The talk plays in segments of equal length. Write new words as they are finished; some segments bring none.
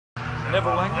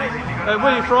Neville Langley. Where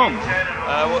are you from?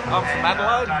 I'm from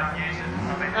Adelaide.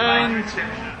 And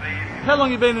how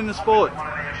long have you been in the sport?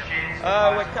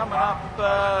 We're coming up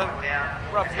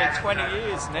roughly 20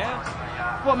 years now.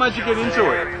 What made you get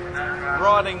into it?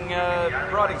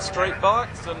 Riding street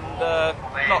bikes and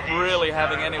not really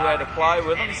having anywhere to play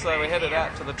with them, so we headed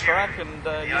out to the track and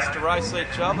used to race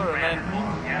each other, and then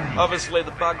obviously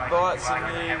the bug bites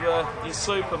and you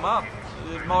soup them up,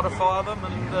 you modify them,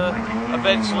 and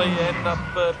eventually you end up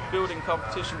building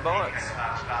competition bikes.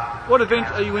 What event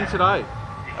are you in today?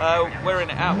 We're in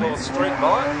Outlaw Street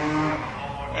Bike,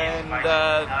 and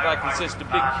they consist of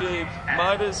big cube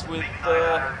motors with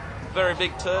very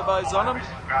big turbos on them,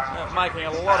 making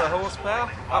a lot of horsepower,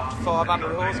 up to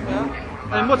 500 horsepower.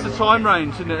 And what's the time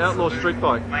range in the Outlaw Street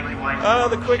Bike?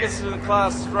 The quickest in the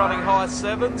class is running high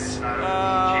 7s,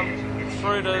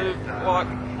 through to like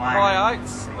high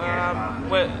 8s.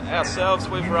 Ourselves,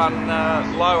 we've run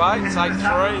low 8s,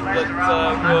 8.3, but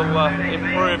we'll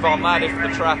improve on that if the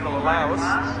track will allow us.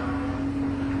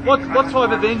 What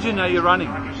type of engine are you running?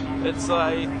 It's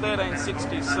a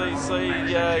 1360cc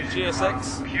GSX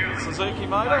Suzuki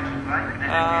motor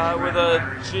with a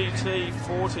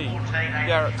GT40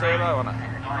 Garrett turbo on it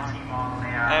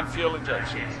and fuel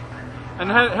injection. And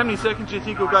how many seconds do you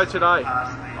think will go today?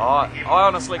 I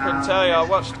honestly couldn't tell you. I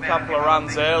watched a couple of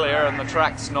runs earlier and the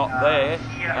track's not there,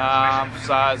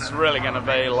 so it's really going to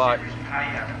be like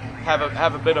have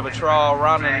a bit of a trial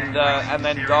run and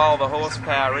then dial the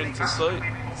horsepower into suit.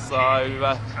 So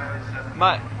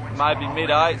maybe mid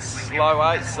 8s, low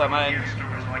 8s. I mean,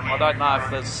 I don't know if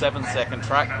there's a 7-second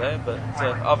track there, but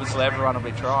obviously everyone will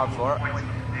be trying for it.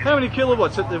 How many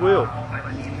kilowatts at the wheel?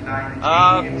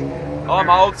 I'm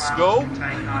old school, and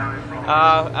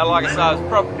like I say, it's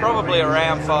probably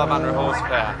around 500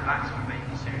 horsepower.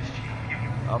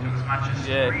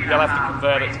 Yeah, you'll have to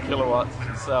convert it to kilowatts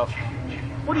yourself.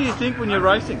 What do you think when you're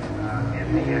racing?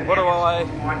 What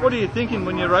are you thinking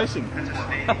when you're racing?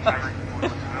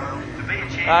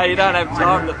 You don't have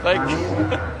time to think.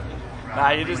 No,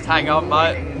 you just hang on,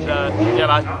 mate,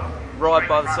 and, ride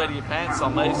by the seat of your pants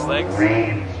on these things.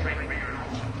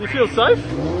 Do you feel safe?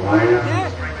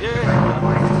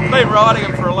 Yeah. Been riding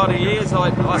them for a lot of years.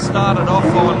 I started off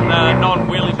on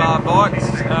non-wheelie bar bikes,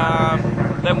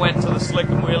 then went to the slick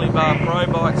and wheelie bar pro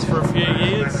bikes for a few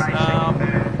years,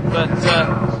 but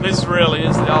this really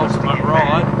is the ultimate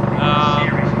ride.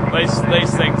 These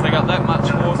things, they got that much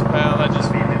horsepower, they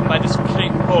just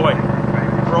keep pulling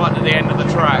right to the end of the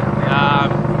track.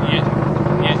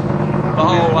 The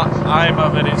whole aim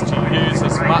of it is to use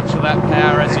as much of that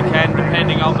power as you can,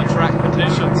 depending on the track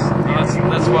conditions.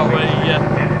 That's what we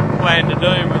plan to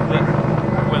do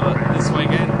with it this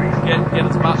weekend. Get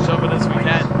as much of it as we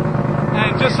can.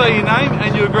 And just say your name,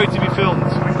 and you agreed to be filmed.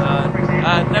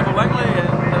 Neville Langley,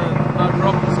 and no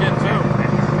problems getting filmed.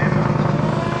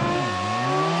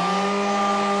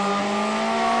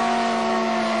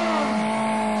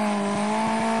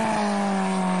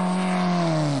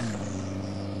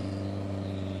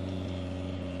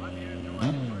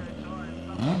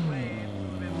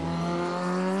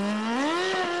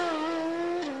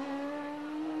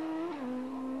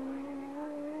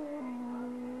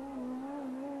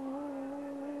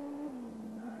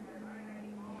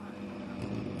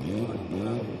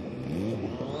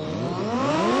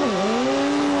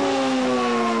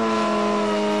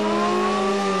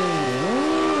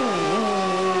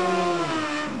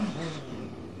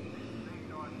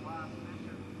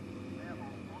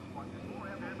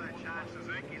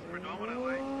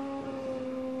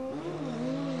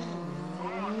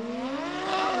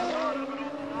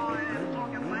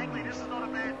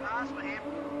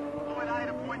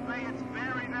 It's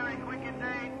very, very quick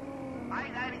indeed.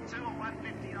 882 at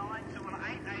 159 to an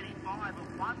 885 at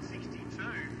 162.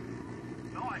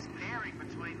 Nice pairing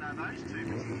between those two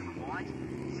bikes.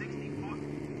 60 foot,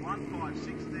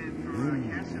 156 there for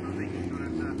Cassian, I think.